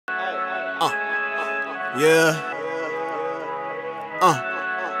Yeah.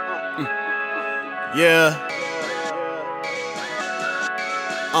 Yeah.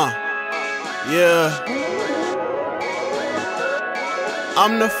 Yeah.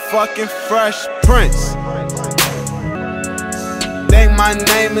 I'm the fucking Fresh Prince. Think my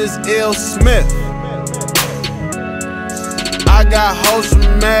name is Ill Smith. I got hoes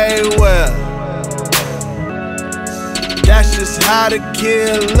from everywhere. That's just how the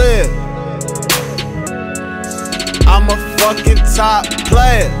kid live. I'm a fucking top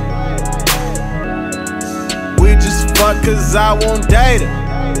player. We just fuck cause I won't date her.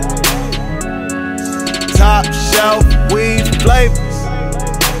 Top shelf weed flavors.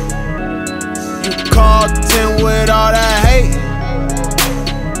 You call 10 with all that hate,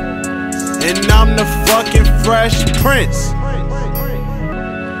 and I'm the fucking Fresh Prince.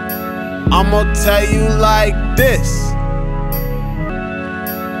 I'ma tell you like this: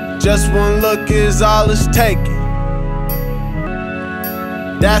 just one look is all it's taking.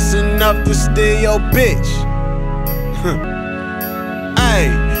 That's enough to steal your bitch. Hey,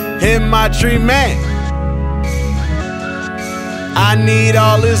 hit my tree man. I need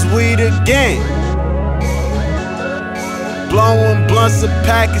all this weed again. Blowing blunts of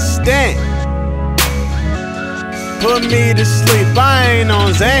Pakistan. Put me to sleep, I ain't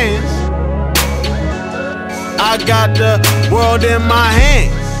on Xans. I got the world in my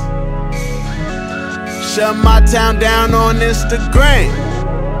hands. Shut my town down on Instagram.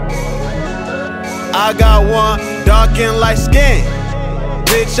 I got one dark and light skin.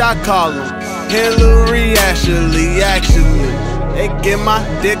 Bitch, I call him Hillary actually. They give my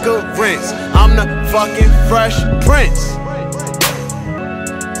dick a rinse. I'm the fucking Fresh Prince.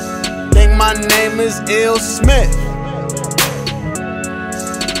 Think my name is Ill Smith.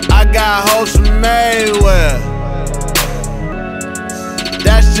 I got hoes from everywhere.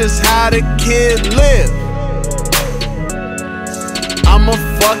 That's just how the kid live. I'm a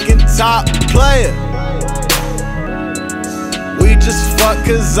fucking top player. We just fuck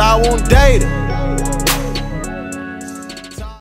cause I won't date her.